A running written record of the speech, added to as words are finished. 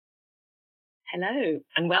Hello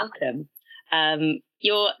and welcome.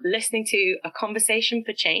 You're listening to A Conversation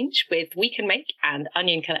for Change with We Can Make and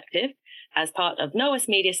Onion Collective as part of Norwest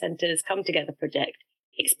Media Centre's Come Together project,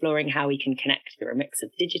 exploring how we can connect through a mix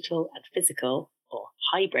of digital and physical or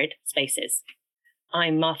hybrid spaces.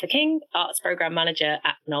 I'm Martha King, Arts Programme Manager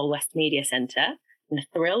at Norwest Media Centre, and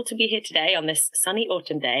thrilled to be here today on this sunny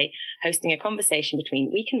autumn day, hosting a conversation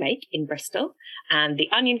between We Can Make in Bristol and the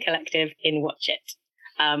Onion Collective in Watch It.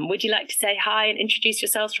 Would you like to say hi and introduce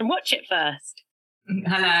yourselves from Watch It first?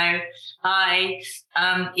 Hello. Hi.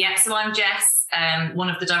 So I'm Jess, one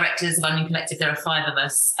of the directors of Onion Collective. There are 5 of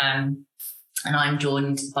us, and I'm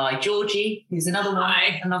joined by Georgie, who's another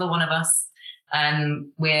one of us.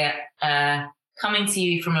 We're coming to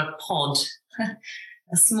you from a pod,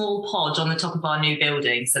 a small pod on the top of our new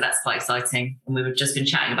building. So that's quite exciting. And we've just been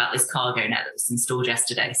chatting about this cargo net that was installed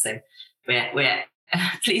yesterday. So we're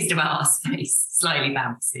pleased about our space, slightly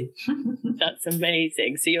bouncy. That's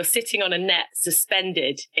amazing. So you're sitting on a net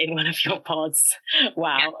suspended in one of your pods.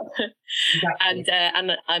 Wow. Yeah, exactly.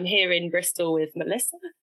 And I'm here in Bristol with Melissa.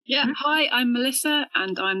 Yeah, hi, I'm Melissa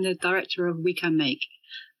and I'm the director of We Can Make,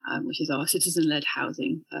 which is our citizen-led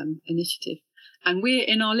housing initiative. And we're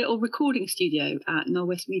in our little recording studio at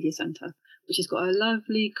Norwest Media Centre, which has got a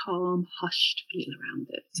lovely, calm, hushed feel around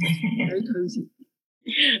it. So it's very cosy.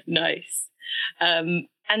 Nice.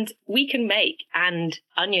 And We Can Make and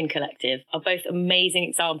Onion Collective are both amazing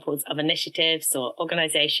examples of initiatives or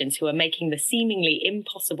organisations who are making the seemingly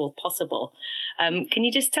impossible possible. Can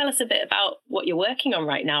you just tell us a bit about what you're working on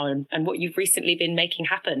right now and what you've recently been making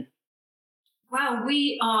happen? Wow,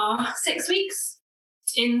 we are 6 weeks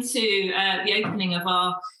into the opening of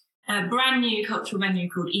our brand new cultural venue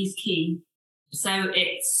called East Quay. So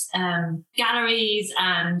it's galleries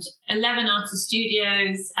and 11 artist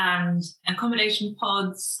studios and accommodation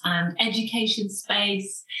pods and education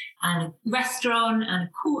space and a restaurant and a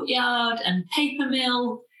courtyard and paper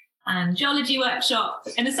mill and geology workshop,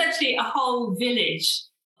 and essentially a whole village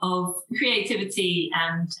of creativity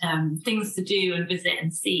and things to do and visit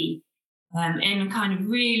and see in kind of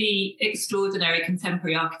really extraordinary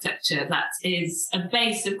contemporary architecture that is a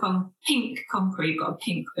base of pink concrete, got a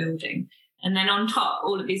pink building. And then on top,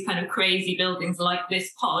 all of these kind of crazy buildings like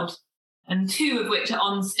this pod, and 2 of which are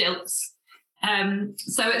on stilts.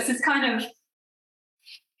 So it's this kind of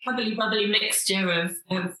bubbly mixture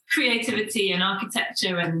of creativity and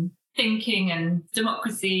architecture and thinking and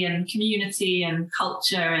democracy and community and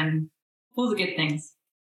culture and all the good things.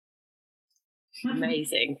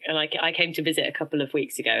 Amazing. And I came to visit a couple of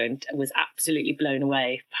weeks ago and was absolutely blown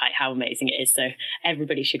away by how amazing it is. So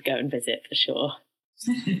everybody should go and visit for sure.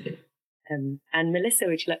 And Melissa,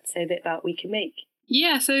 would you like to say a bit about We Can Make?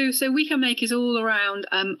 Yeah, so We Can Make is all around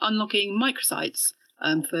unlocking microsites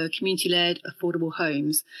for community-led affordable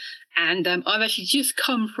homes. And I've actually just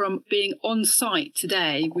come from being on site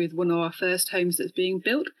today with one of our first homes that's being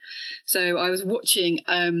built. So I was watching,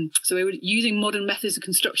 so we were using modern methods of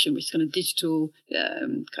construction, which is kind of digital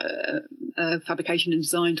fabrication and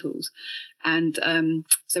design tools. And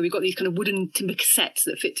so we've got these kind of wooden timber cassettes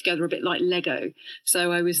that fit together a bit like Lego.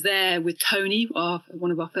 So I was there with Tony,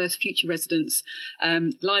 one of our first future residents,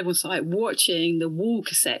 live on site, watching the wall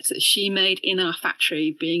cassettes that she made in our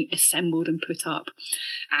factory being assembled and put up.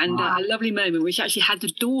 And a lovely moment where she actually had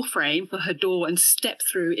the door frame for her door and stepped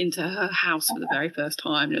through into her house for the very first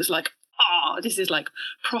time. And it was like, this is like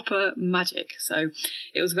proper magic. So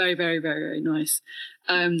it was very, very, very, very nice.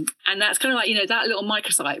 And that's kind of like, that little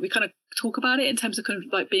microsite, we kind of talk about it in terms of kind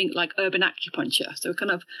of like being like urban acupuncture. So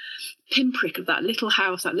kind of pinprick of that little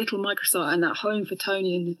house, that little microsite and that home for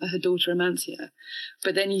Tony and her daughter Amancia.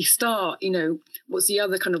 But then you start, what's the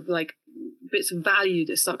other kind of like bits of value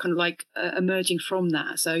that start kind of like emerging from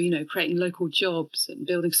that. So, creating local jobs and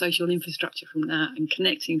building social infrastructure from that and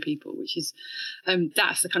connecting people, which is,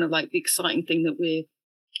 that's the kind of like the exciting thing that we're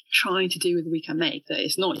trying to do with We Can Make, that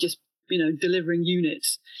it's not just, delivering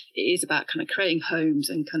units. It is about kind of creating homes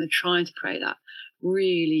and kind of trying to create that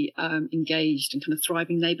really engaged and kind of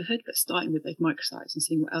thriving neighbourhood, but starting with those microsites and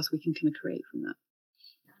seeing what else we can kind of create from that.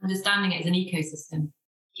 Understanding it as an ecosystem.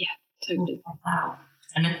 Yeah, totally. Wow.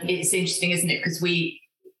 And it's interesting, isn't it? Because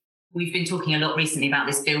we've been talking a lot recently about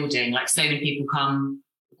this building. Like, so many people come,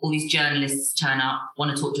 all these journalists turn up,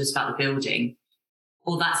 want to talk to us about the building.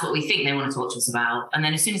 Or that's what we think they want to talk to us about. And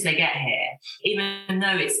then as soon as they get here, even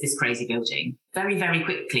though it's this crazy building, very, very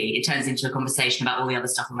quickly it turns into a conversation about all the other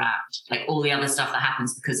stuff around, like all the other stuff that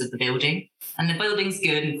happens because of the building. And the building's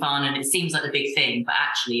good and fun and it seems like the big thing, but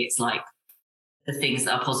actually it's like the things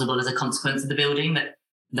that are possible as a consequence of the building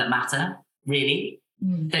that matter, really.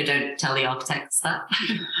 They don't tell the architects that.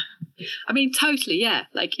 I mean, totally, yeah.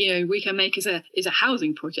 Like, We Can Make is a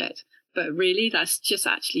housing project, but really that's just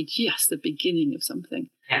the beginning of something.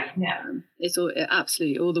 Yeah. It's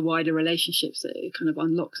absolutely all the wider relationships that it kind of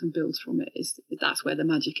unlocks and builds from it. That's where the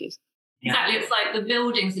magic is. Exactly. It's like the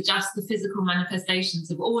buildings are just the physical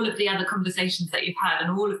manifestations of all of the other conversations that you've had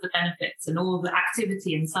and all of the benefits and all the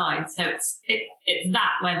activity inside. So it's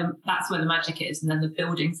that's where the magic is, and then the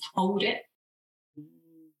buildings hold it.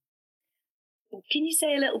 Can you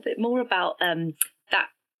say a little bit more about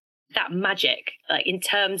that magic, like in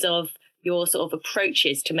terms of your sort of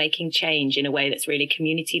approaches to making change in a way that's really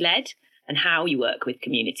community led, and how you work with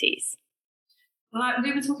communities? Well,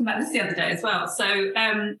 we were talking about this the other day as well. So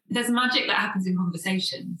there's magic that happens in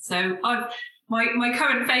conversation. So my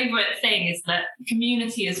current favourite thing is that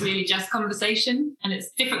community is really just conversation, and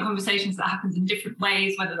it's different conversations that happens in different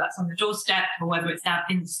ways, whether that's on the doorstep or whether it's out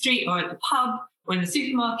in the street or at the pub or in the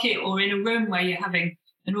supermarket or in a room where you're having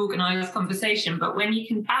an organised conversation. But when you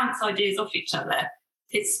can bounce ideas off each other,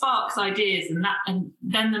 it sparks ideas, and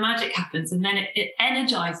then the magic happens, and then it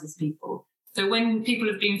energises people. So when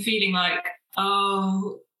people have been feeling like,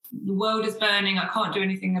 oh, the world is burning, I can't do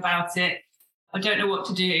anything about it, I don't know what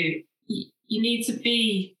to do, you need to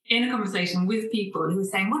be in a conversation with people who are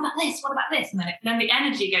saying, what about this, and then the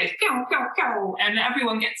energy goes pew, pew, pew, and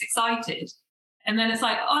everyone gets excited, and then it's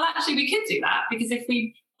like, oh, actually we could do that, because if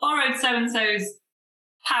we borrowed so-and-so's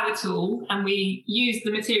power tool and we used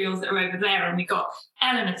the materials that are over there, and we got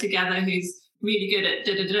Eleanor together who's really good at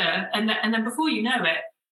da-da-da, and then before you know it,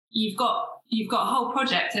 you've got a whole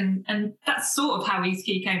project, and that's sort of how East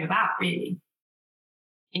Quay came about, really.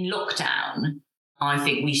 In lockdown, I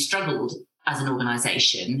think we struggled as an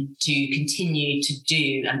organisation to continue to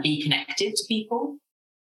do and be connected to people.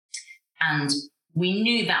 And we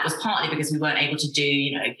knew that was partly because we weren't able to do,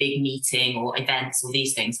 a big meeting or events or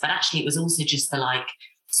these things, but actually it was also just the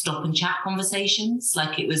stop and chat conversations.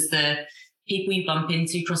 Like it was the people you bump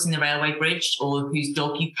into crossing the railway bridge or whose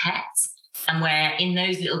dog you pet. And where in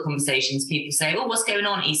those little conversations, people say, oh, what's going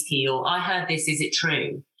on, East Quay? Or I heard this, is it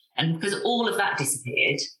true? And because all of that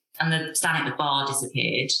disappeared and the standing at the bar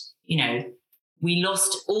disappeared, we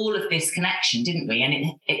lost all of this connection, didn't we?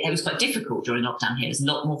 And it was quite difficult during lockdown here. There's a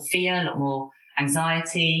lot more fear, a lot more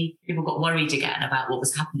anxiety. People got worried again about what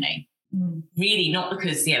was happening. Really not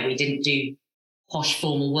because, we didn't do posh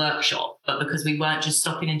formal workshop, but because we weren't just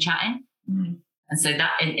stopping and chatting. And so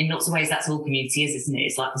that, in lots of ways, that's all community is, isn't it?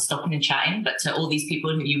 It's like the stopping and chatting, but to all these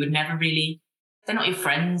people who you would never really, they're not your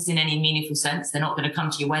friends in any meaningful sense. They're not going to come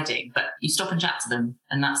to your wedding, but you stop and chat to them.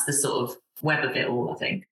 And that's the sort of web of it all, I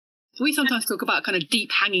think. So we sometimes talk about kind of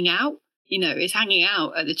deep hanging out. It's hanging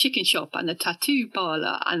out at the chicken shop and the tattoo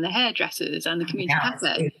parlour and the hairdressers and the community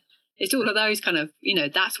cafe. It's all of those kind of,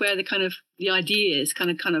 that's where the ideas kind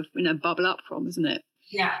of bubble up from, isn't it?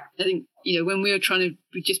 Yeah. I think, when we were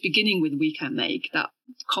just beginning with We Can Make, that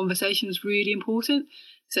conversation was really important.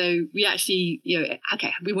 So we actually,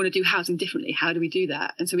 we want to do housing differently. How do we do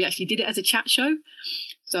that? And so we actually did it as a chat show.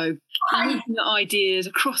 So looking at ideas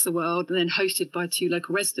across the world and then hosted by 2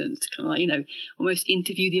 local residents to kind of almost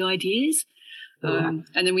interview the ideas. And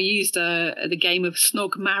then we used the game of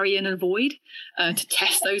snog, marry and avoid to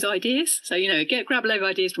test those ideas. So, grab a load of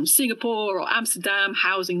ideas from Singapore or Amsterdam,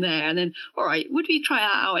 housing there. And then, all right, would we try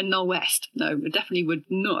that out in Null West? No, we definitely would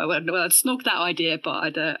not. Well, I'd snog that idea,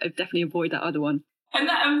 but I'd definitely avoid that other one. And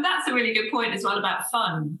that's a really good point as well about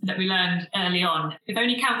fun that we learned early on. If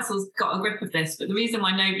only councils got a grip of this, but the reason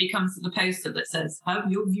why nobody comes to the poster that says, have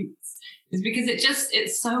your views, is because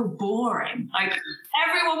it's so boring. Like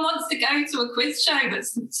everyone wants to go to a quiz show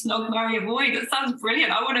that's snog, marry, avoid. That sounds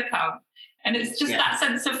brilliant. I want to come. And it's just that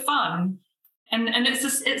sense of fun. And it's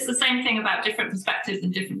the same thing about different perspectives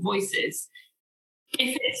and different voices.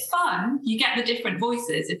 If it's fun, you get the different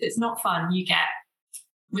voices. If it's not fun, you get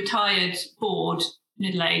retired, bored,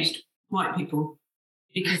 middle-aged white people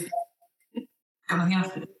because got nothing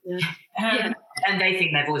else to do. And they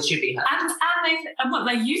think their voice should be heard. And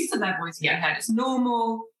they're used to their voice being heard. It's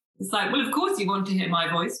normal. It's like, well, of course you want to hear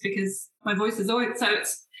my voice because my voice is always so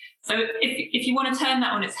if you want to turn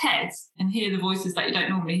that on its head and hear the voices that you don't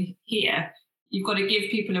normally hear, you've got to give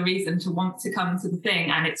people a reason to want to come to the thing,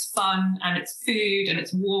 and it's fun and it's food and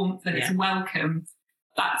it's warmth and it's welcome.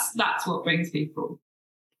 That's what brings people.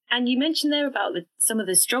 And you mentioned there about some of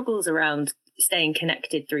the struggles around staying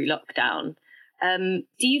connected through lockdown.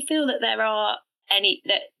 Do you feel that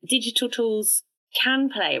that digital tools can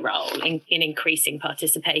play a role in increasing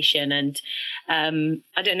participation? And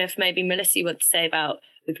I don't know if maybe Melissa, you want to say about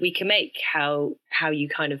with We Can Make, how you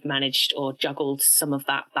kind of managed or juggled some of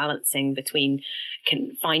that balancing between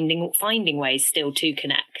finding ways still to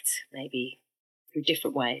connect, maybe through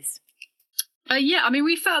different ways. Yeah, I mean,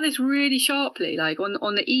 we felt this really sharply. Like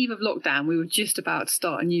on the eve of lockdown, we were just about to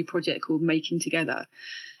start a new project called Making Together.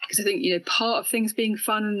 Because I think, part of things being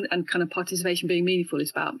fun and kind of participation being meaningful is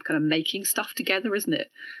about kind of making stuff together, isn't it?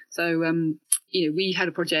 So, we had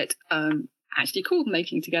a project actually called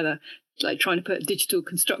Making Together, like trying to put digital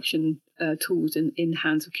construction tools in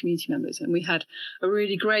hands of community members. And we had a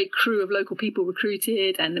really great crew of local people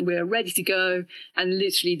recruited, and we were ready to go. And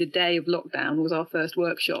literally the day of lockdown was our first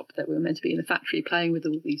workshop that we were meant to be in the factory playing with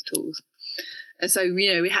all these tools. And so,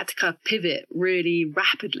 we had to kind of pivot really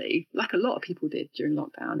rapidly, like a lot of people did during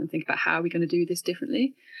lockdown, and think about how are we going to do this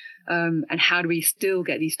differently, and how do we still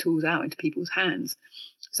get these tools out into people's hands.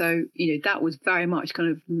 So, that was very much kind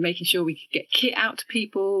of making sure we could get kit out to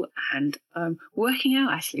people and working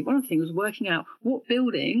out, actually, one of the things was working out what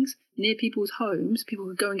buildings near people's homes people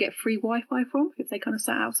could go and get free Wi-Fi from if they kind of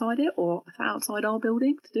sat outside it or sat outside our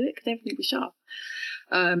building to do it because everything was shut.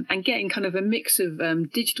 And getting kind of a mix of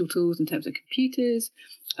digital tools in terms of computers,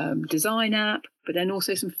 design app, but then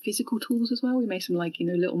also some physical tools as well. We made some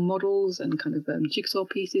little models and kind of jigsaw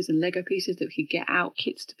pieces and Lego pieces that we could get out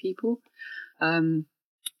kits to people. And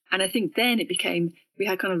I think then it became, we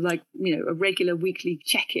had kind of a regular weekly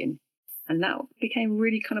check-in, and that became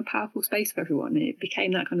really kind of powerful space for everyone. And it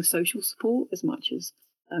became that kind of social support as much as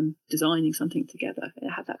designing something together. It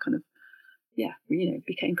had that kind of,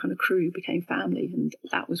 became kind of crew, became family, and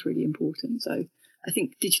that was really important. So I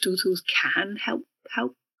think digital tools can help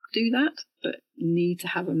do that, but need to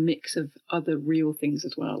have a mix of other real things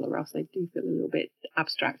as well, or else they do feel a little bit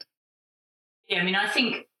abstract. Yeah, I mean, I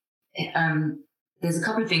think there's a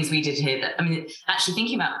couple of things we did here that, actually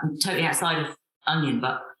thinking about totally outside of Onion,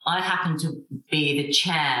 but I happen to be the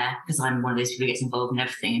chair, because I'm one of those people who gets involved in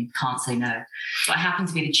everything and can't say no. But I happen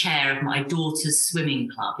to be the chair of my daughter's swimming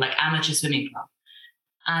club, like amateur swimming club.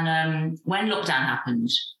 And when lockdown happened,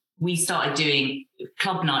 we started doing,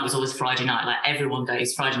 club night was always Friday night, like everyone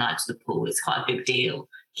goes Friday night to the pool. It's quite a big deal,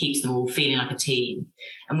 keeps them all feeling like a team.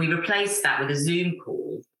 And we replaced that with a Zoom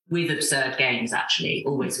call with absurd games, actually,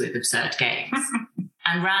 always with absurd games.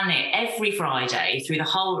 And ran it every Friday through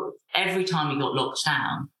every time we got locked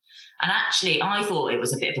down. And actually, I thought it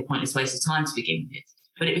was a bit of a pointless waste of time to begin with,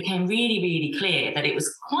 but it became really, really clear that it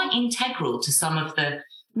was quite integral to some of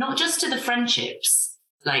not just to the friendships,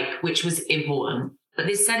 which was important, but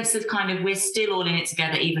this sense of kind of, we're still all in it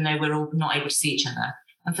together, even though we're all not able to see each other.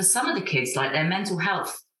 And for some of the kids, their mental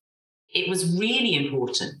health, it was really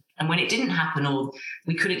important. And when it didn't happen, or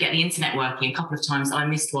we couldn't get the internet working, a couple of times I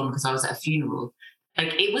missed one because I was at a funeral,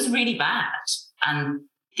 it was really bad. And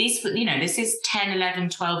this is 10, 11,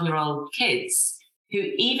 12-year-old kids who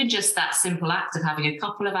even just that simple act of having a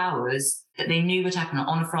couple of hours that they knew would happen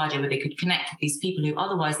on a Friday where they could connect with these people who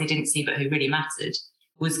otherwise they didn't see but who really mattered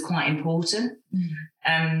was quite important.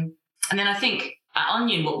 And then I think at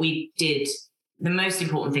Onion, what we did, the most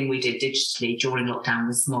important thing we did digitally during lockdown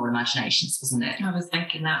was Moral Imaginations, wasn't it? I was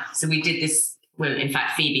thinking that. So we did this. Well, in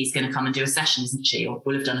fact, Phoebe's going to come and do a session, isn't she? Or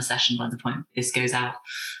will have done a session by the point this goes out.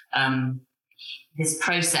 This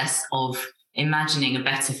process of imagining a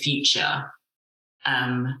better future,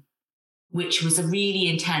 which was a really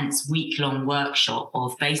intense week-long workshop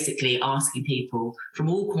of basically asking people from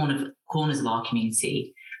all corners of our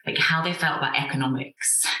community, how they felt about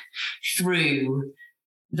economics through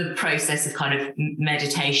the process of kind of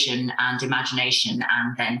meditation and imagination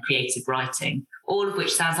and then creative writing, all of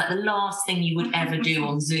which sounds like the last thing you would ever do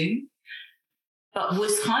on Zoom, but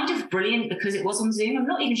was kind of brilliant because it was on Zoom. I'm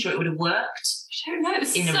not even sure it would have worked. I don't know. It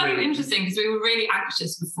was so interesting because we were really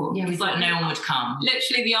anxious before. Yeah, we thought no one would come.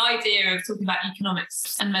 Literally the idea of talking about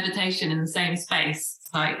economics and meditation in the same space, it's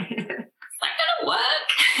like gonna work.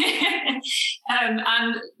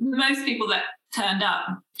 And most people that turned up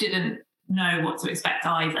didn't know what to expect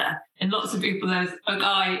either. And lots of people, there's a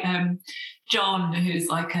guy, John, who's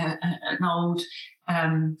an old,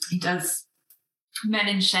 he does men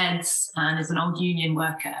in sheds and is an old union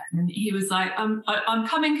worker. And he was like, I'm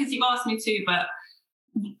coming because you've asked me to, but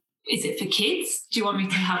is it for kids? Do you want me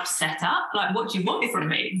to help set up? What do you want from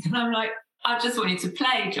me? And I'm like, I just want you to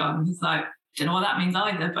play, John. He's like, don't know what that means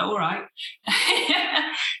either, but all right.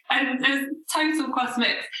 And there's total cross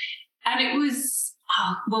mix. And it was,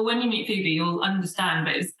 when you meet Phoebe, you'll understand,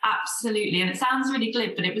 but it was absolutely, and it sounds really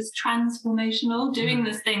glib, but it was transformational, doing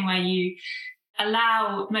this thing where you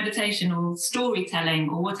allow meditation or storytelling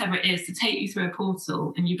or whatever it is to take you through a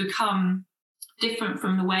portal and you become different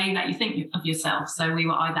from the way that you think of yourself. So we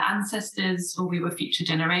were either ancestors or we were future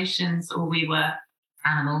generations or we were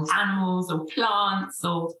animals or plants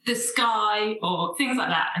or the sky or things like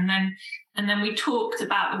that. And then we talked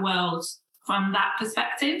about the world from that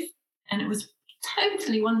perspective, and it was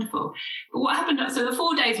totally wonderful. But what happened, so the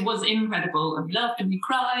 4 days was incredible, and we loved and we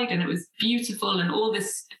cried, and it was beautiful, and all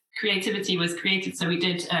this creativity was created. So we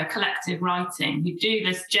did collective writing. We'd do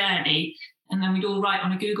this journey, and then we'd all write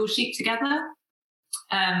on a Google Sheet together,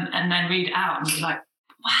 and then read it out, and we'd be like,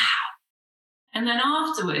 wow. And then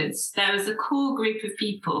afterwards, there was a core group of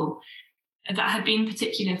people that had been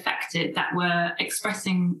particularly affected, that were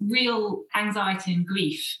expressing real anxiety and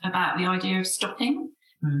grief about the idea of stopping.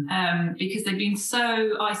 Because they've been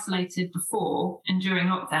so isolated before and during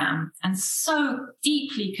lockdown, and so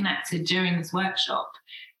deeply connected during this workshop,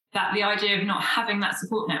 that the idea of not having that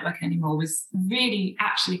support network anymore was really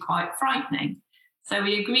actually quite frightening. So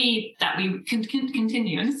we agreed that we can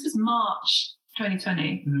continue, and this was March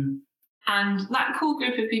 2020. And that core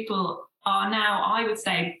group of people are now, I would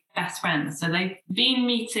say, best friends. So they've been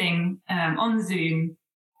meeting on Zoom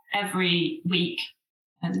every week.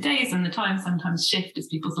 And the days and the times sometimes shift as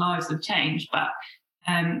people's lives have changed, but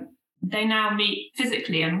they now meet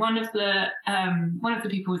physically. And one of the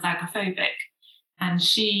people was agoraphobic, and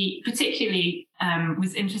she particularly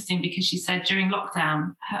was interesting because she said during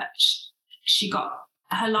lockdown her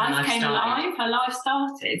life came alive. Her life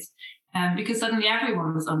started because suddenly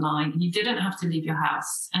everyone was online, and you didn't have to leave your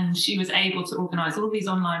house. And she was able to organise all these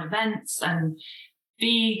online events and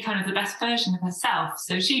be kind of the best version of herself.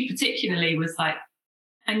 So she particularly was like,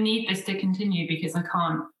 I need this to continue because I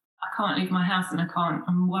can't leave my house, and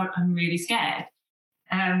I'm really scared.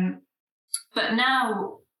 But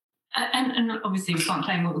now, and obviously we can't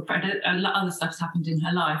claim all the other stuff's happened in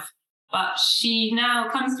her life, but she now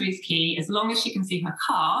comes to East Quay as long as she can see her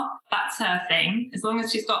car. That's her thing. As long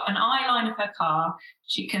as she's got an eye line of her car,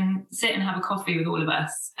 she can sit and have a coffee with all of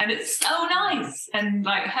us. And it's so nice. And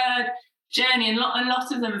like her journey, and a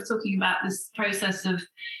lot of them are talking about this process of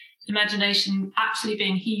imagination actually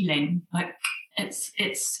being healing. Like it's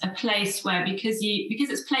a place where because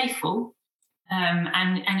it's playful,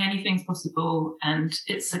 and anything's possible, and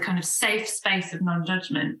it's a kind of safe space of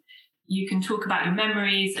non-judgment, you can talk about your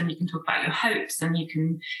memories, and you can talk about your hopes, and you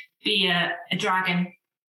can be a dragon,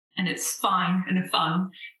 and it's fine and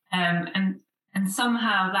fun, and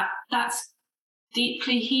somehow that's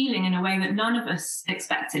deeply healing in a way that none of us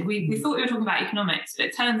expected. We thought we were talking about economics, but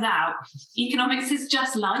it turns out economics is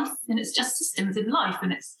just life, and it's just systems in life,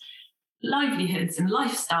 and it's livelihoods and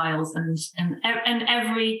lifestyles, and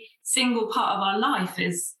every single part of our life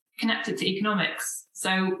is connected to economics.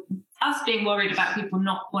 So us being worried about people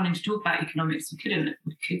not wanting to talk about economics, we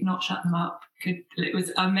could not shut them up. It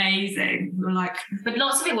was amazing. We were like, but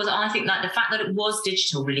lots of it was, I think, like the fact that it was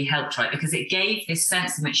digital really helped, right? Because it gave this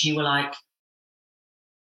sense in which you were like,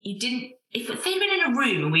 you didn't, if they'd been in a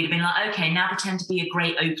room and we'd have been like, okay, now pretend to be a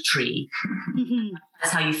great oak tree.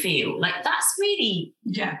 That's how you feel. Like, that's really,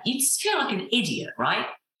 you just feel like an idiot, right?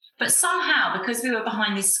 But somehow, because we were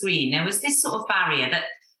behind this screen, there was this sort of barrier that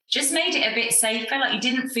just made it a bit safer. Like, you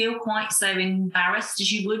didn't feel quite so embarrassed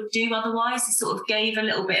as you would do otherwise. It sort of gave a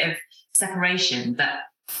little bit of separation that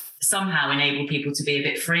somehow enabled people to be a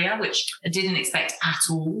bit freer, which I didn't expect at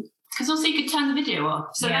all. Because also you could turn the video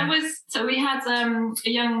off. So we had a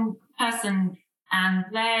young person, and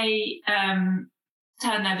they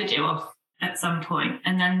turned their video off at some point,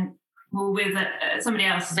 and then with somebody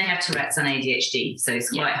else. They have Tourette's and ADHD, so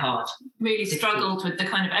it's quite hard. Really struggled with the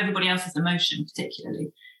kind of everybody else's emotion,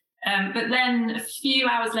 particularly. But then a few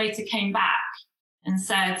hours later came back and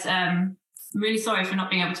said, I'm really sorry for not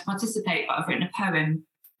being able to participate, but I've written a poem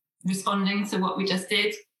responding to what we just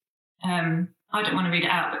did. I don't want to read it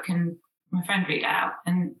out, but can my friend read it out?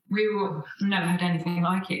 And never heard anything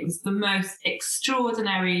like it. It was the most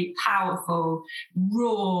extraordinary, powerful,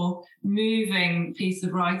 raw, moving piece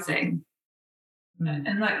of writing.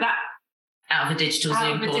 And like that. Out of the digital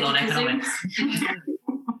Zoom call on economics.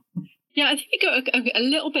 Yeah, I think we got a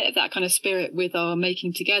little bit of that kind of spirit with our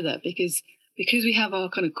making together, because we have our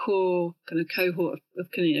kind of core kind of cohort of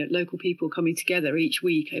local people coming together each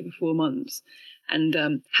week over 4 months.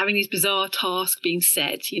 And having these bizarre tasks being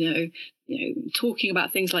set, talking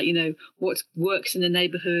about things like, what works in the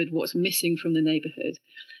neighbourhood, what's missing from the neighbourhood,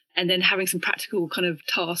 and then having some practical kind of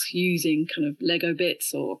tasks using kind of Lego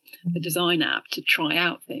bits or a design app to try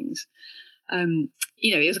out things.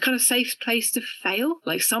 It was a kind of safe place to fail.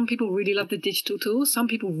 Like, some people really love the digital tools. Some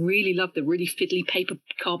people really love the really fiddly paper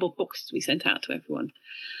cardboard boxes we sent out to everyone.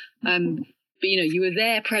 But, you were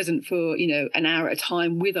there present for, an hour at a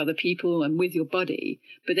time with other people and with your buddy.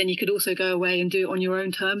 But then you could also go away and do it on your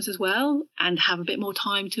own terms as well, and have a bit more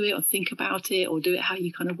time to it, or think about it, or do it how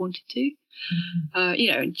you kind of wanted to.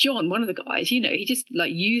 And John, one of the guys, he just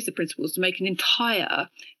used the principles to make an entire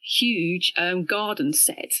huge garden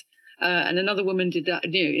set And another woman did that,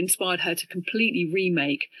 inspired her to completely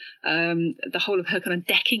remake the whole of her kind of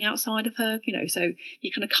decking outside of her, so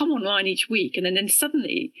you kind of come online each week and then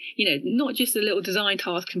suddenly, not just a little design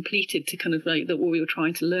task completed to kind of like what we were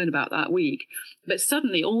trying to learn about that week, but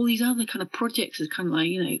suddenly all these other kind of projects has kind of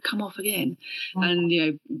like, come off again.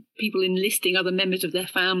 And, people enlisting other members of their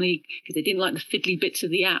family because they didn't like the fiddly bits of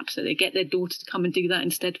the app. So they get their daughter to come and do that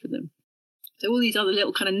instead for them. So all these other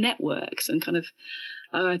little kind of networks and kind of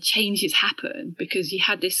changes happen because you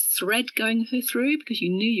had this thread going through because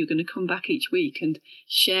you knew you were going to come back each week and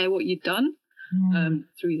share what you'd done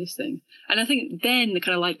through this thing. And I think then the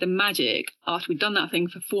kind of like the magic after we'd done that thing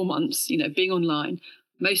for 4 months, being online,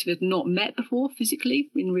 most of us not met before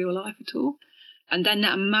physically in real life at all. And then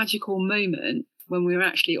that magical moment when we were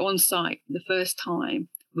actually on site the first time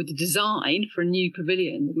with the design for a new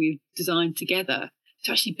pavilion that we designed together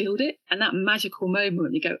to actually build it. And that magical moment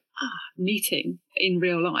when you go, meeting in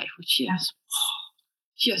real life, which is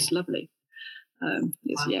just lovely.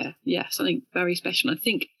 It's something very special. I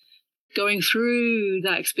think going through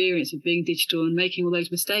that experience of being digital and making all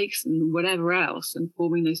those mistakes and whatever else and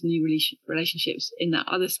forming those new relationships in that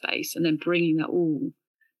other space and then bringing that all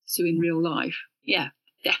to in real life,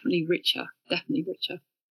 definitely richer.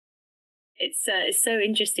 It's so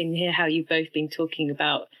interesting to hear how you've both been talking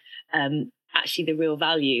about actually the real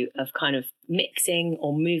value of kind of mixing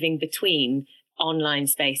or moving between online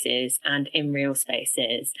spaces and in real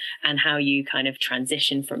spaces and how you kind of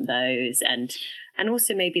transition from those and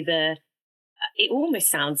also maybe it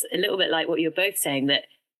almost sounds a little bit like what you're both saying, that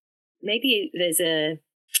maybe there's a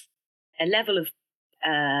level of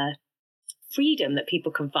freedom that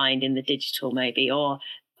people can find in the digital maybe, or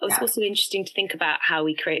it's also interesting to think about how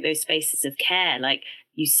we create those spaces of care, like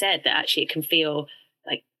you said, that actually it can feel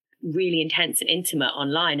like really intense and intimate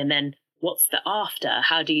online, and then what's the after?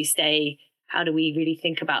 How do we really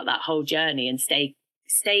think about that whole journey and stay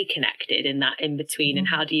connected in that in between? And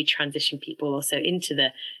how do you transition people also into the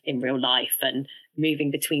in real life and moving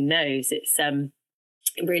between those? It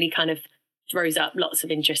really kind of throws up lots of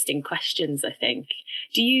interesting questions, I think.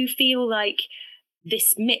 Do you feel like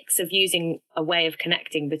this mix of using a way of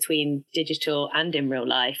connecting between digital and in real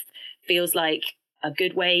life feels like a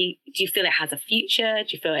good way? Do you feel it has a future? Do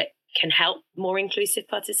you feel it can help more inclusive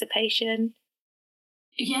participation?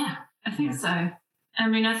 Yeah, I think so. I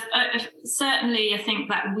mean, certainly I think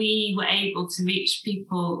that we were able to reach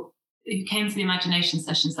people who came to the imagination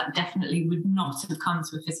sessions that definitely would not have come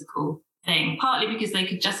to a physical thing, partly because they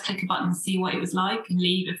could just click a button and see what it was like and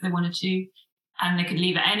leave if they wanted to. And they could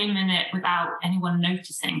leave at any minute without anyone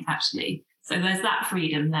noticing, actually. So there's that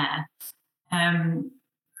freedom there. And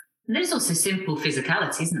there's also simple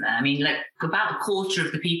physicality, isn't there? I mean, like about a quarter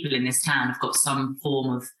of the people in this town have got some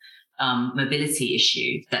form of mobility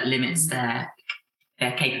issue that limits their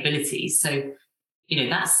capabilities. So,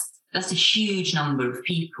 that's a huge number of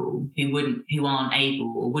people who aren't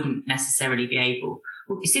able or wouldn't necessarily be able,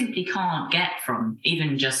 or simply can't get from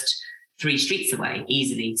even just 3 streets away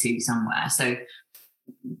easily to somewhere. So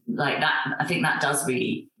like that, I think that does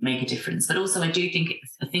really make a difference. But also I think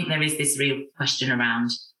there is this real question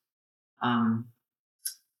around, and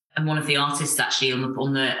one of the artists actually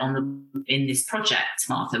in this project,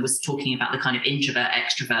 Martha, was talking about the kind of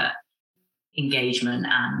introvert-extrovert engagement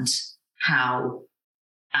and how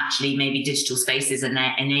actually maybe digital spaces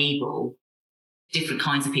enable different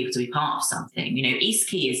kinds of people to be part of something. East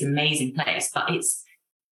Quay is an amazing place, but it's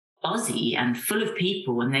buzzy and full of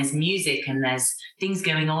people, and there's music and there's things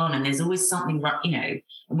going on and there's always something, and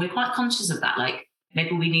we're quite conscious of that. Like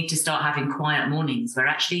maybe we need to start having quiet mornings where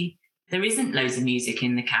actually there isn't loads of music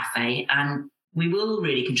in the cafe, and we will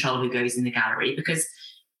really control who goes in the gallery, because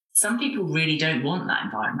some people really don't want that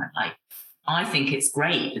environment. Like I think it's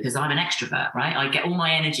great because I'm an extrovert, right? I get all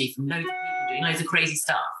my energy from loads of people doing loads of crazy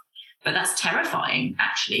stuff, but that's terrifying,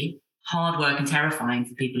 actually. Hard work and terrifying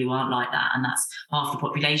for people who aren't like that, and that's half the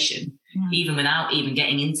population, even without even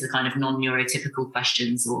getting into the kind of non-neurotypical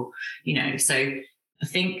questions, or so I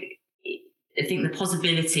think the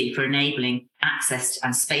possibility for enabling access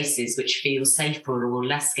and spaces which feel safer or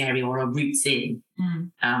less scary or are roots in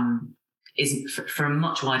is for a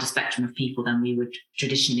much wider spectrum of people than we would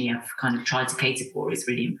traditionally have kind of tried to cater for, is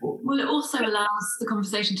really important. Well, it also allows the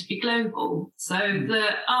conversation to be global. So the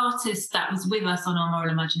artist that was with us on our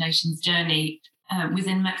Moral Imaginations journey was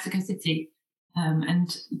in Mexico City,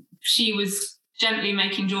 and she was gently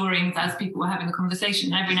making drawings as people were having a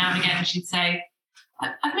conversation. And every now and again she'd say,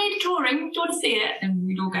 I've made a drawing, do you want to see it? And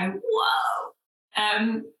we'd all go, whoa.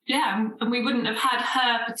 And we wouldn't have had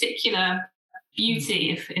her particular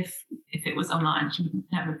beauty if it was online. She would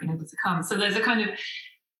never have been able to come. So there's a kind of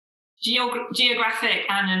geographic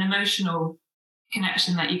and an emotional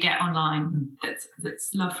connection that you get online that's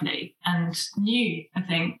lovely and new. I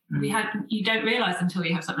think you don't realise until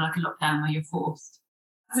you have something like a lockdown where you're forced.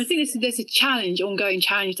 I think there's a ongoing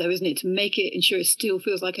challenge though, isn't it, to make it, ensure it still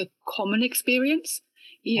feels like a common experience.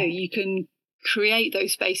 You can create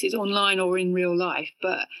those spaces online or in real life,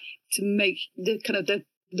 but to make the kind of the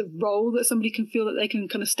role that somebody can feel that they can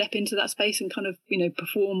kind of step into that space and kind of,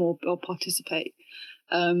 perform or participate.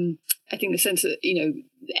 I think the sense that,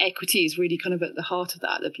 equity is really kind of at the heart of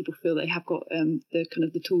that people feel they have got the kind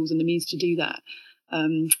of the tools and the means to do that.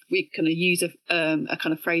 We kind of use a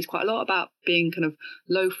kind of phrase quite a lot about being kind of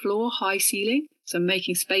low floor, high ceiling. So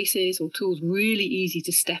making spaces or tools really easy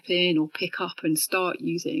to step in or pick up and start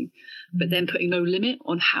using, but then putting no limit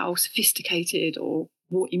on how sophisticated or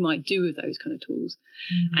what you might do with those kind of tools.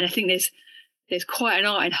 And I think there's quite an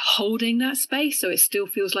art in holding that space so it still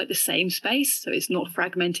feels like the same space, so it's not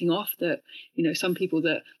fragmenting off. That some people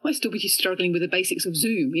that might still be struggling with the basics of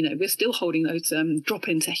Zoom, we're still holding those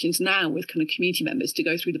drop-in sessions now with kind of community members to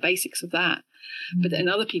go through the basics of that. But then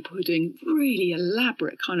other people who are doing really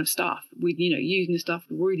elaborate kind of stuff with using the stuff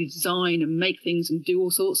to really design and make things and do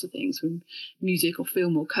all sorts of things, from music or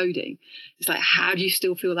film or coding. It's like, how do you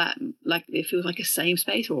still feel that like it feels like a same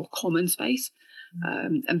space or a common space?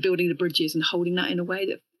 And building the bridges and holding that in a way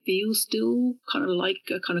that feels still kind of like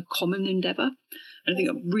a kind of common endeavour. And I think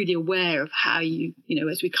I'm really aware of how you,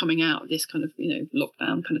 as we're coming out of this kind of,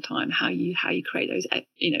 lockdown kind of time, how you create those,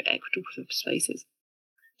 equitable spaces.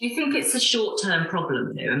 Do you think it's a short-term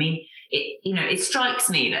problem, though? I mean, it strikes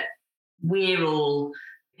me that we're all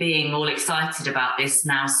being all excited about this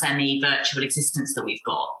now semi-virtual existence that we've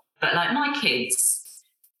got. But like my kids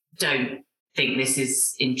don't think this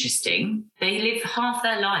is interesting. They live half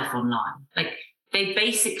their life online. Like they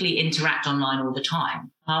basically interact online all the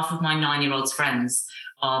time. Half of my 9-year-old's friends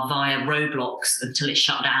are via Roblox until it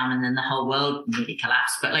shut down and then the whole world nearly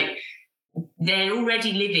collapsed. But like they're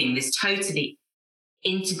already living this totally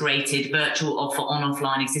integrated virtual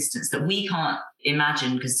on-offline existence that we can't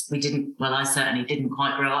imagine because I certainly didn't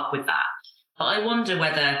quite grow up with that. But I wonder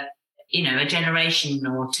whether, a generation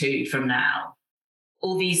or two from now,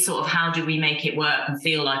 all these sort of how do we make it work and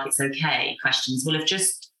feel like it's okay questions will have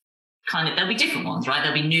just there'll be different ones, right?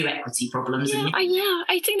 There'll be new equity problems.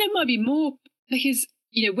 I think there might be more because,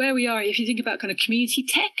 where we are, if you think about kind of community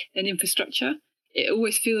tech and infrastructure, it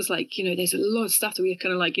always feels like, there's a lot of stuff that we're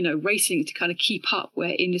kind of like, racing to kind of keep up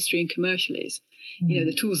where industry and commercial is.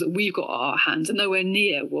 The tools that we've got at our hands are nowhere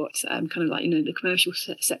near what kind of like, the commercial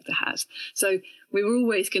sector has. So we were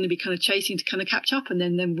always going to be kind of chasing to kind of catch up. And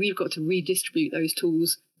then we've got to redistribute those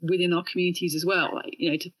tools within our communities as well, like,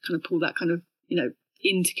 to kind of pull that kind of,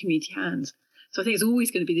 into community hands. So I think it's always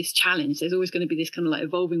going to be this challenge. There's always going to be this kind of like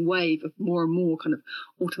evolving wave of more and more kind of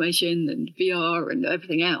automation and VR and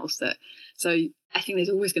everything else. So I think there's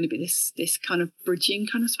always going to be this kind of bridging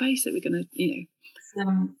kind of space that we're going to,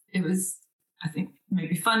 It was, I think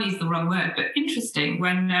maybe funny is the wrong word, but interesting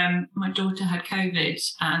when my daughter had COVID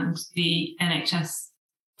and the NHS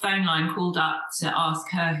phone line called up to ask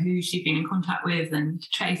her who she'd been in contact with and to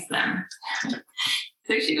trace them.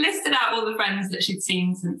 So she listed out all the friends that she'd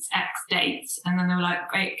seen since X dates. And then they were like,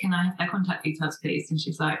 great, can I have their contact details, please? And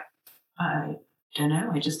she's like, I don't know.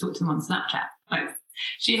 I just talked to them on Snapchat. Like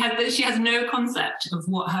she has no concept of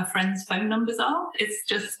what her friends' phone numbers are. It's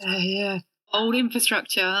just... old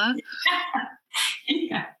infrastructure, huh?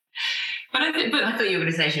 Yeah. But I thought you were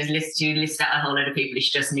going to say she listed out a whole load of people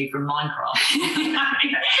she just knew from Minecraft.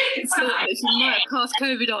 So she might have cast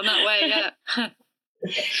COVID on that way,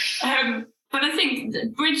 yeah. But I think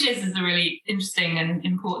bridges is a really interesting and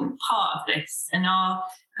important part of this. And our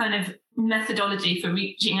kind of methodology for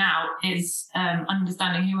reaching out is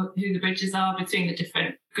understanding who the bridges are between the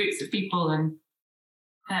different groups of people. And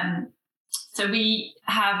so we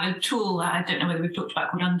have a tool that I don't know whether we've talked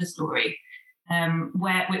about called Understory,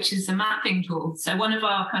 which is a mapping tool. So one of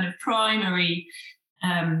our kind of primary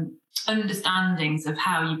understandings of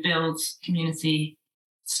how you build community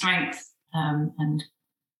strength and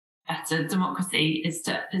better democracy is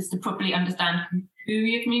to properly understand who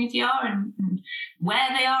your community are and where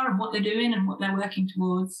they are and what they're doing and what they're working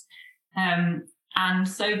towards. And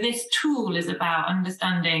so this tool is about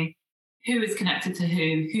understanding who is connected to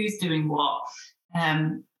who's doing what,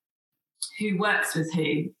 who works with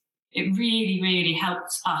who. It really, really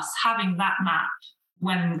helped us having that map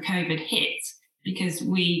when COVID hit, because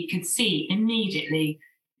we could see immediately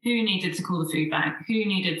who needed to call the food bank,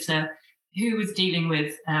 who was dealing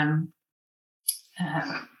with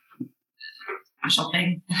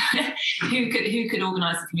shopping, who could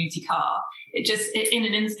organise the community car. In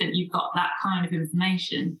an instant, you've got that kind of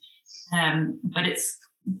information.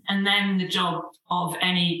 And then the job of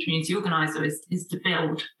any community organizer is to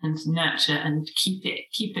build and to nurture and keep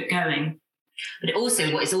it going. But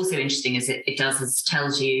what is also interesting is it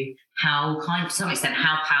tells you how to some extent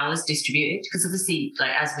how power is distributed, because obviously,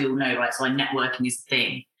 like, as we all know, right, so like networking is the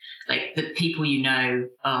thing. Like, the people you know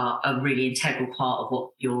are a really integral part of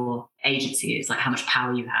what your agency is, like how much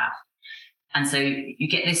power you have. And so you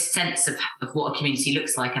get this sense of what a community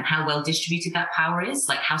looks like and how well distributed that power is,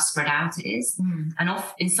 like how spread out it is. And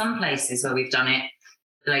in some places where we've done it,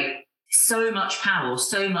 like, so much power,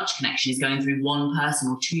 so much connection is going through one person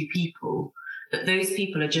or two people, that those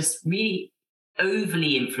people are just really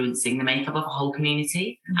overly influencing the makeup of a whole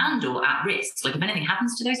community and or at risk. Like, if anything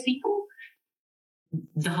happens to those people,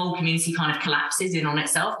 the whole community kind of collapses in on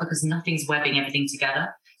itself because nothing's webbing everything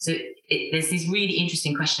together. So there's these really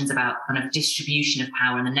interesting questions about kind of distribution of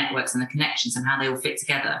power and the networks and the connections and how they all fit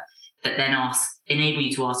together, that then enable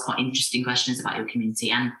you to ask quite interesting questions about your community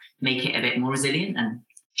and make it a bit more resilient and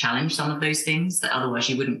challenge some of those things that otherwise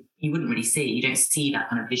you wouldn't really see. You don't see that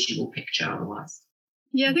kind of visual picture otherwise.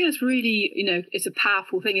 Yeah, I think that's really, it's a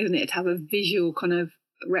powerful thing, isn't it, to have a visual kind of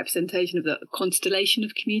representation of the constellation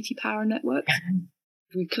of community power networks.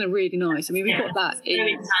 Kind of really nice. I mean, we've got that. It's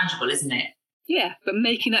very tangible, isn't it? Yeah, but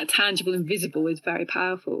making that tangible and visible is very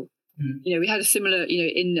powerful. We had a similar,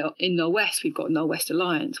 in Null West, we've got Null West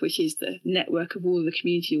Alliance, which is the network of all the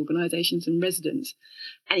community organisations and residents.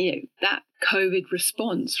 And, that COVID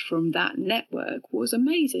response from that network was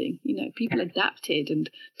amazing. People adapted and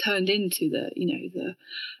turned into the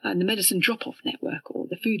medicine drop-off network or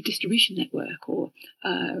the food distribution network, or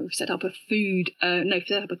set up a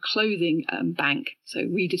clothing bank, so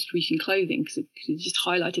redistributing clothing, because it just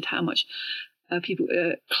highlighted how much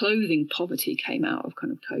clothing poverty came out of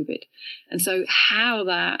kind of COVID. And so how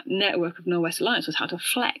that network of Null West Alliance was how to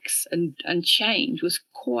flex and change was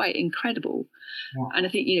quite incredible. Yeah. And I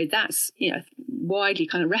think, that's, widely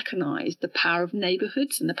kind of recognised. The power of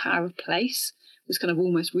neighbourhoods and the power of place was kind of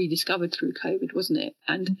almost rediscovered through COVID, wasn't it?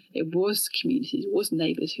 And it was communities, it was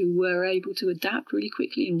neighbours who were able to adapt really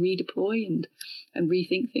quickly and redeploy and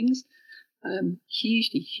rethink things.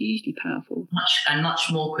 Hugely powerful.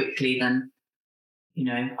 Much more quickly than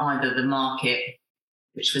either the market,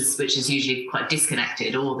 which is usually quite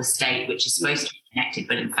disconnected, or the state, which is supposed to be connected,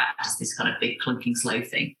 but in fact is this kind of big clunking slow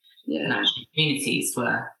thing. Yeah. And actually communities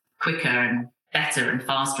were quicker and better and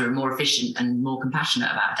faster and more efficient and more compassionate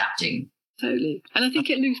about adapting. Totally. And I think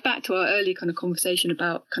it loops back to our earlier kind of conversation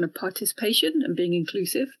about kind of participation and being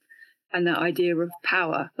inclusive, and that idea of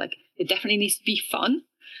power. Like, it definitely needs to be fun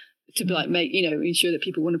to be ensure that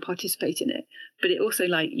people want to participate in it. But it also,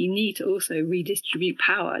 you need to also redistribute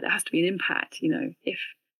power. There has to be an impact, if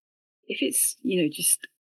it's,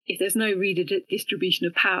 if there's no redistribution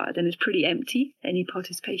of power, then it's pretty empty, any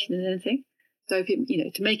participation in anything. So if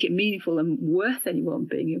it, to make it meaningful and worth anyone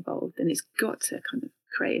being involved, then it's got to kind of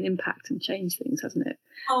create an impact and change things, hasn't it?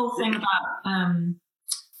 The whole thing about,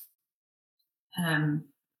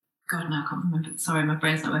 God, no, I can't remember. Sorry, my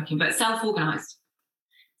brain's not working, but self-organised.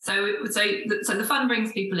 So the fund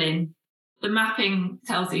brings people in. The mapping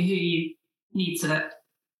tells you who you need to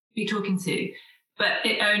be talking to, but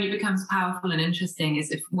it only becomes powerful and interesting as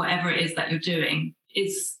if whatever it is that you're doing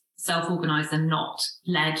is self-organised and not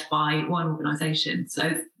led by one organisation.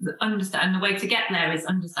 So the way to get there is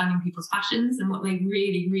understanding people's passions and what they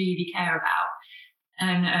really, really care about.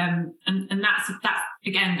 And that's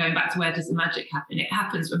again going back to where does the magic happen? It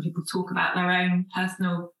happens when people talk about their own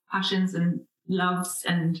personal passions and loves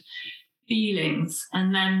and feelings,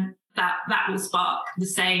 and then that will spark the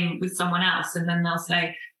same with someone else, and then they'll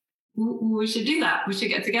say, we should do that, we should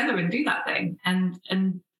get together and do that thing. And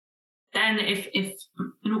then if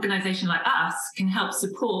an organisation like us can help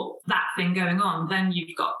support that thing going on, then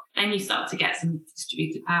you start to get some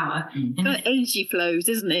distributed power. Kind of energy flows,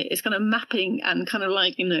 isn't it? It's kind of mapping and kind of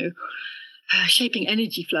shaping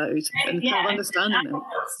energy flows and kind of understanding them.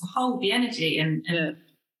 To hold the energy and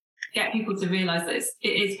get people to realise that it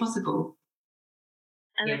is possible.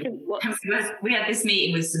 And I think we had this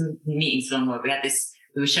meeting with some meetings along the way.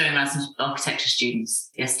 We were showing around some architecture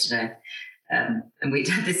students yesterday, and we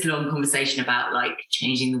had this long conversation about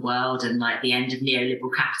changing the world and the end of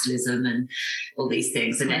neoliberal capitalism and all these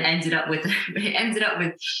things. And it ended up with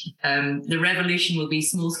the revolution will be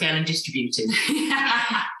small scale and distributed,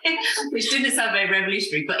 which didn't sound very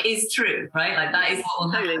revolutionary, but is true, right? That is what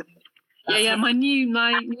will happen. Yeah. My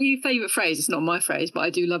new favourite phrase. It's not my phrase, but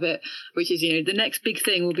I do love it. Which is, the next big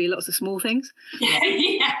thing will be lots of small things. Yeah,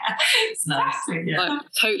 it's nice. Yeah. I'm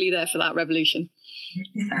totally there for that revolution.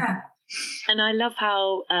 Yeah. And I love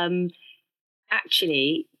how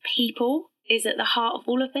actually people is at the heart of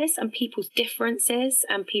all of this, and people's differences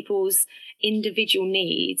and people's individual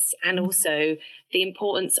needs, and also the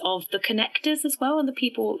importance of the connectors as well, and the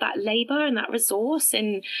people that labour and that resource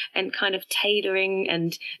and kind of tailoring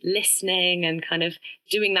and listening and kind of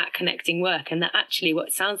doing that connecting work. And that actually what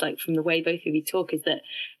it sounds like from the way both of you talk is that,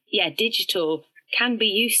 yeah, digital can be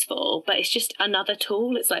useful, but it's just another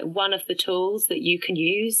tool. It's like one of the tools that you can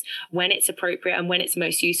use when it's appropriate and when it's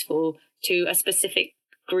most useful to a specific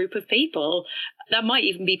group of people. That might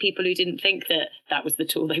even be people who didn't think that that was the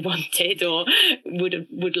tool they wanted or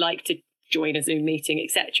would like to join a Zoom meeting,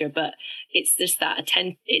 etc. But it's just that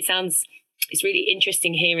it's really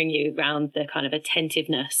interesting hearing you around the kind of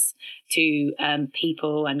attentiveness to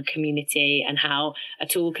people and community, and how a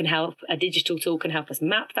digital tool can help us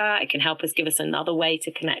map that. It can help us give us another way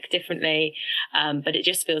to connect differently. But it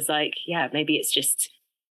just feels like, yeah, maybe it's just,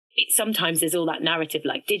 sometimes there's all that narrative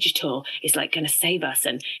like digital is like going to save us,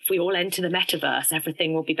 and if we all enter the metaverse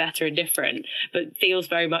everything will be better and different. But it feels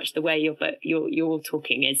very much the way you're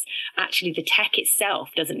talking is actually the tech itself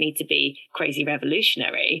doesn't need to be crazy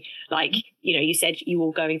revolutionary. Like, you know, you said you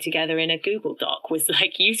all going together in a Google Doc was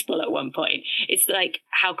like useful at one point. It's like,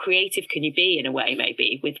 how creative can you be in a way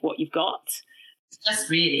maybe with what you've got? It's just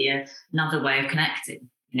really another way of connecting.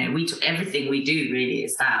 You know, everything we do really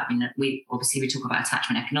is that. I mean, we talk about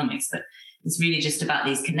attachment economics, but it's really just about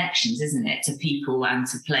these connections, isn't it, to people and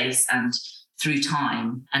to place and through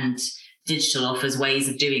time. And digital offers ways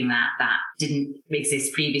of doing that didn't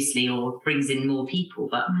exist previously, or brings in more people.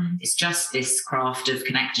 But it's just this craft of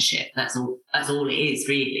connectorship. That's all it is,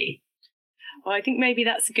 really. Well, I think maybe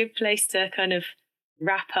that's a good place to kind of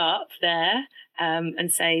wrap up there and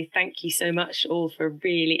say thank you so much all for a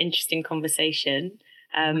really interesting conversation.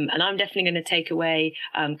 And I'm definitely going to take away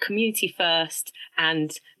community first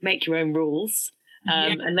and make your own rules.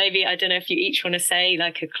 And maybe, I don't know if you each want to say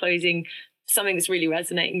like a closing, something that's really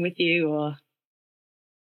resonating with you, or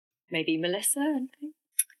maybe Melissa. Anything?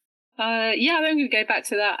 I'm going to go back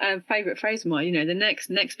to that favourite phrase of mine. You know, the next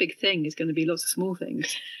big thing is going to be lots of small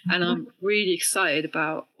things. And I'm really excited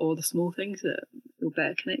about all the small things that we're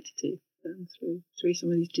better connected to through some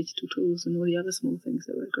of these digital tools and all the other small things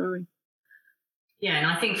that we're growing. Yeah, and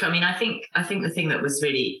I think the thing that was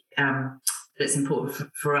really that's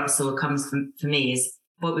important for us, or comes for me, is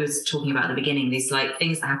what we were talking about at the beginning. These like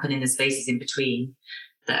things that happen in the spaces in between,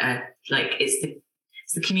 that are like it's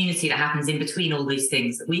the community that happens in between all these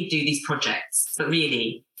things. That we do these projects, but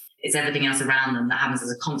really it's everything else around them that happens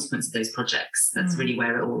as a consequence of those projects. That's really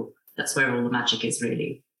where all the magic is,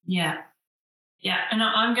 really. Yeah, and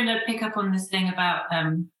I'm going to pick up on this thing about.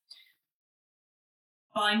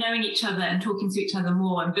 By knowing each other and talking to each other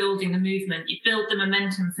more and building the movement, you build the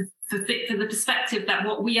momentum for the perspective that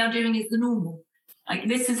what we are doing is the normal. Like,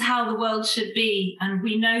 this is how the world should be. And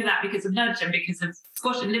we know that because of Nudge and because of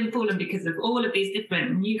Squash and Liverpool and because of all of these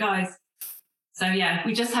different new guys. So, yeah,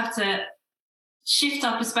 we just have to shift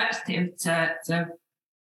our perspective to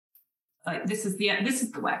like, this is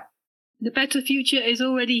the way. The better future is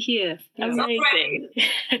already here. Amazing.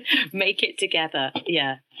 Make it together.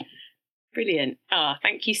 Yeah. Brilliant.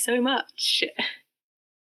 Thank you so much.